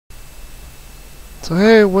So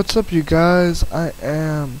hey, what's up you guys? I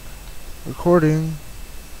am recording.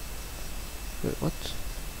 Wait, what?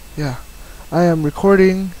 Yeah. I am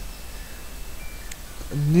recording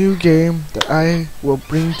a new game that I will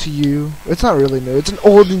bring to you. It's not really new. It's an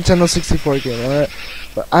old Nintendo 64 game, alright?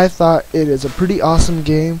 But I thought it is a pretty awesome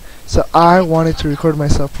game, so I wanted to record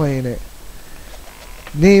myself playing it.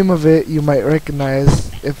 Name of it you might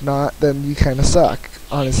recognize. If not, then you kinda suck,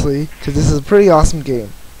 honestly, because this is a pretty awesome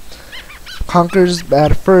game. Conker's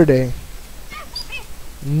Bad Fur Day.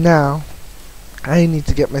 Now, I need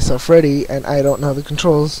to get myself ready, and I don't know the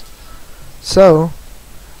controls, so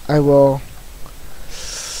I will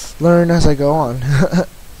learn as I go on.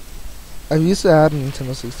 I used to have a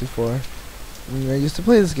Nintendo 64, and I used to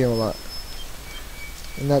play this game a lot,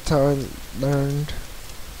 and that's how I learned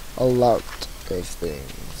a lot of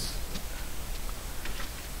things.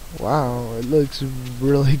 Wow, it looks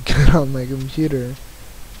really good on my computer.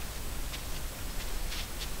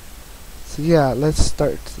 So yeah, let's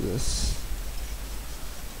start this.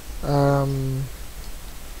 How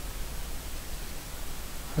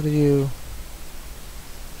do you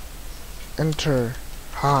enter?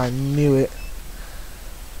 I knew it.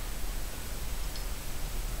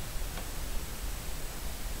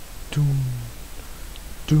 Doom,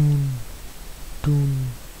 doom, doom,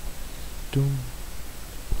 doom,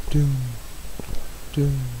 doom,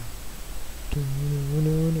 doom,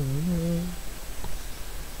 doom.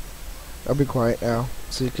 I'll be quiet now,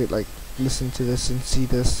 so you could like listen to this and see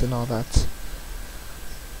this and all that.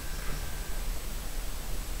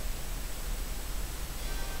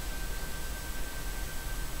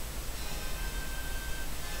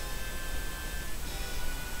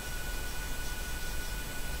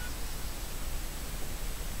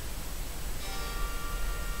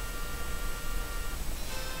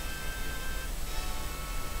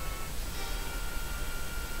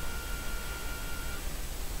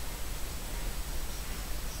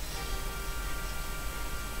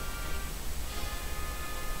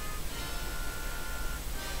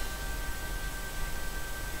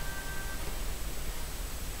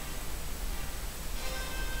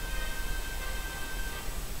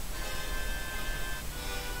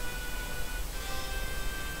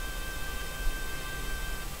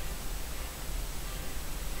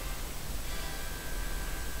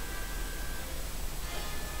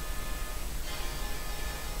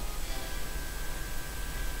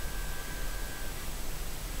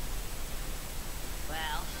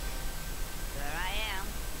 Well, there I am,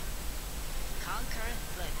 conquer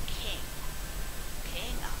the king,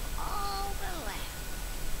 king of all the land.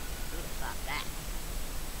 Who'd have thought that?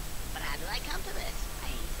 But how did I come to this,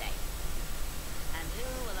 I say? And who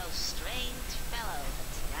are those strange fellows that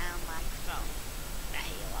surround my throne? Now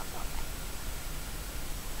you all know that.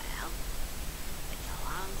 Well, it's a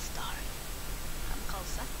long story. Come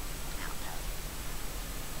closer, and I'll tell you.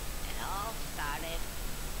 It all started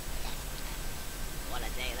yesterday. What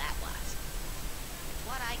a day that was. It's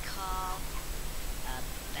what I call a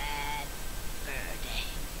bad fur day.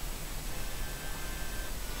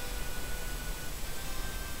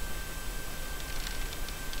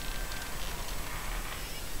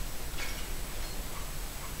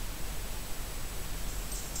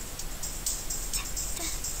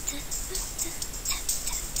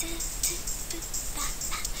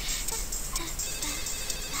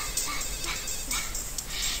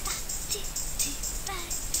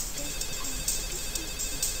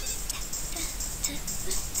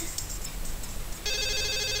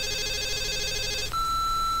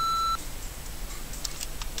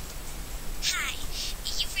 Hi,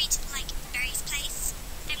 you've reached Berry's place.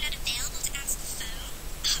 I'm not available to answer the phone,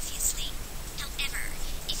 obviously. However,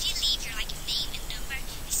 if you leave your name and number,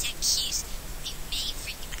 you sound cute. I may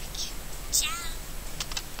ring you back. Ciao.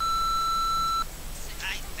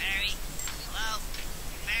 Hi, Barry. Hello?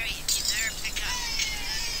 Barry, is there a pickup?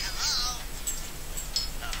 Hello?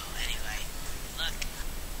 Oh, anyway, look,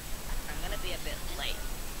 I'm gonna be a bit late.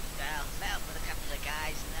 Well, met up with a couple of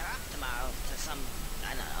guys, and they're off tomorrow to some,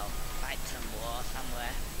 I don't know, fight some war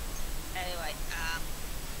somewhere. Anyway,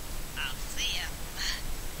 I'll see ya.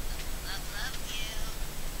 Love you.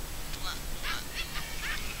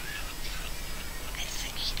 I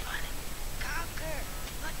think she's running. Conquer!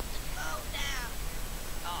 Put the phone down!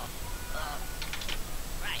 Oh,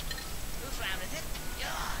 right. Whose round is it?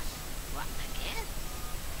 Yours. What, again?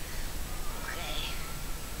 Okay.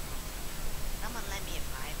 Someone lend me a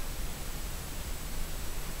pipe.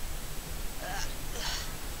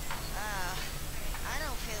 I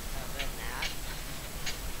don't feel so good now.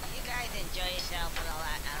 You guys enjoy yourself and all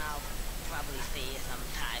that, and I'll probably see you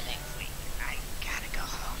sometime next week. I gotta go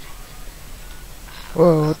home.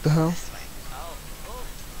 Whoa, what the hell? This way. Oh,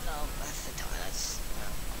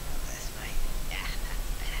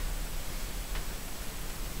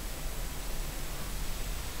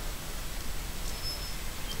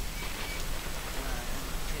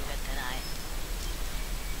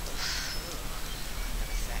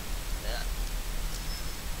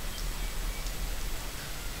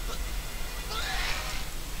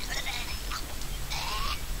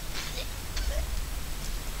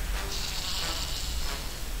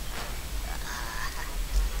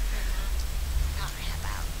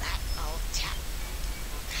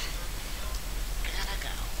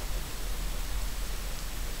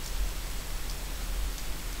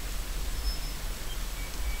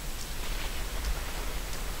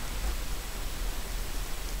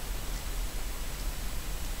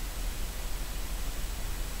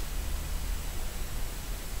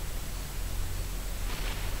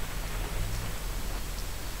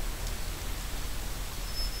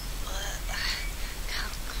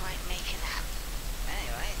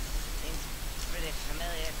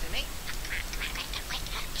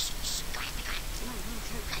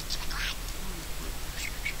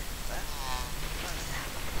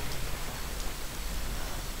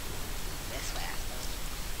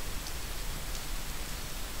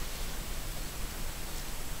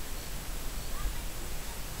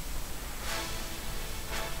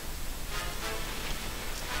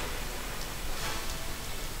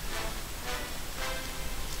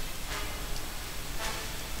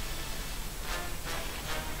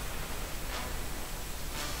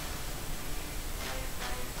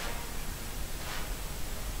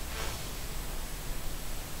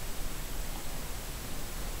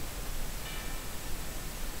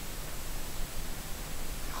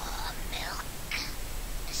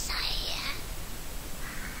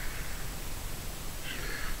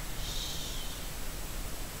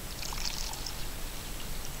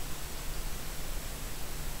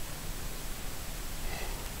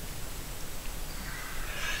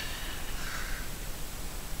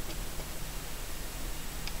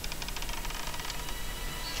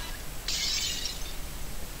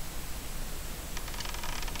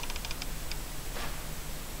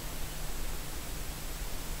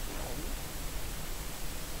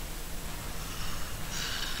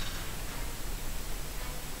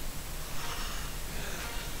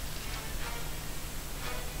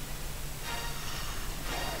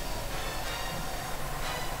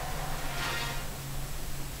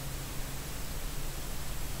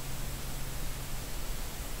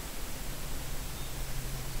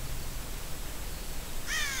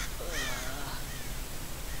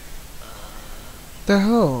 the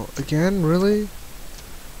hell? Again? Really?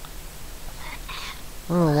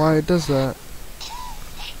 I don't know why it does that.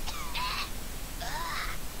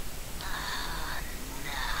 Oh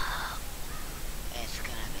no. It's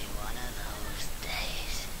gonna be one of those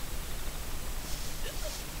days.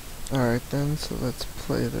 Alright then, so let's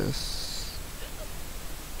play this.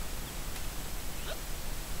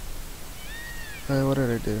 What did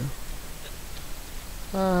I do?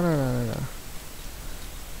 No.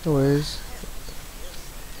 Anyways.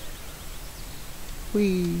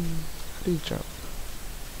 Whee! How do you jump?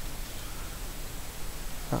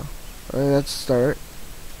 Oh. Alright, let's start.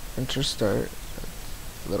 Enter start.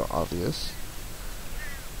 That's a little obvious.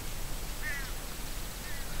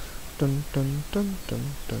 Dun dun dun dun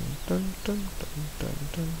dun dun dun dun dun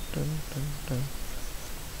dun dun dun dun.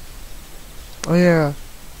 Oh yeah.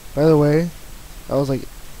 By the way, that was like,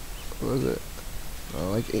 what was it?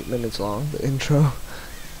 Like 8 minutes long, the intro.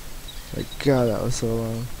 My god, that was so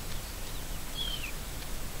long.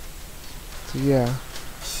 So yeah.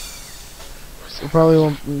 We probably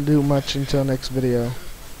won't do much until next video.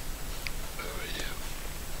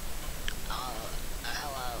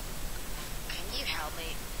 Hello. Can you help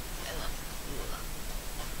me?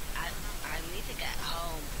 I need to get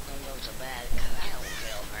home and go to bed because I don't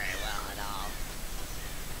feel very well at all.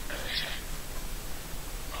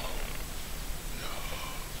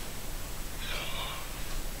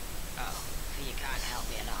 Oh, so you can't help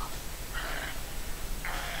me at all?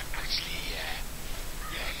 Actually,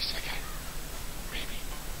 yes, I can. Maybe.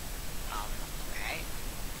 Okay.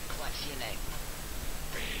 What's your name?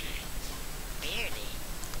 Really? Beardy?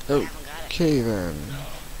 I haven't got a Okay then.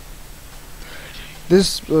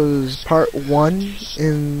 This was part 1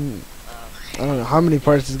 in, I don't know how many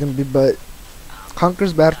parts it's gonna be, but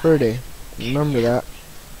Conker's Bad Fur Day. Remember that.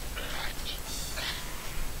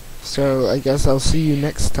 So I guess I'll see you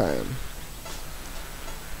next time.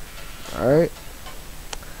 Alright.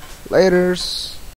 Laters.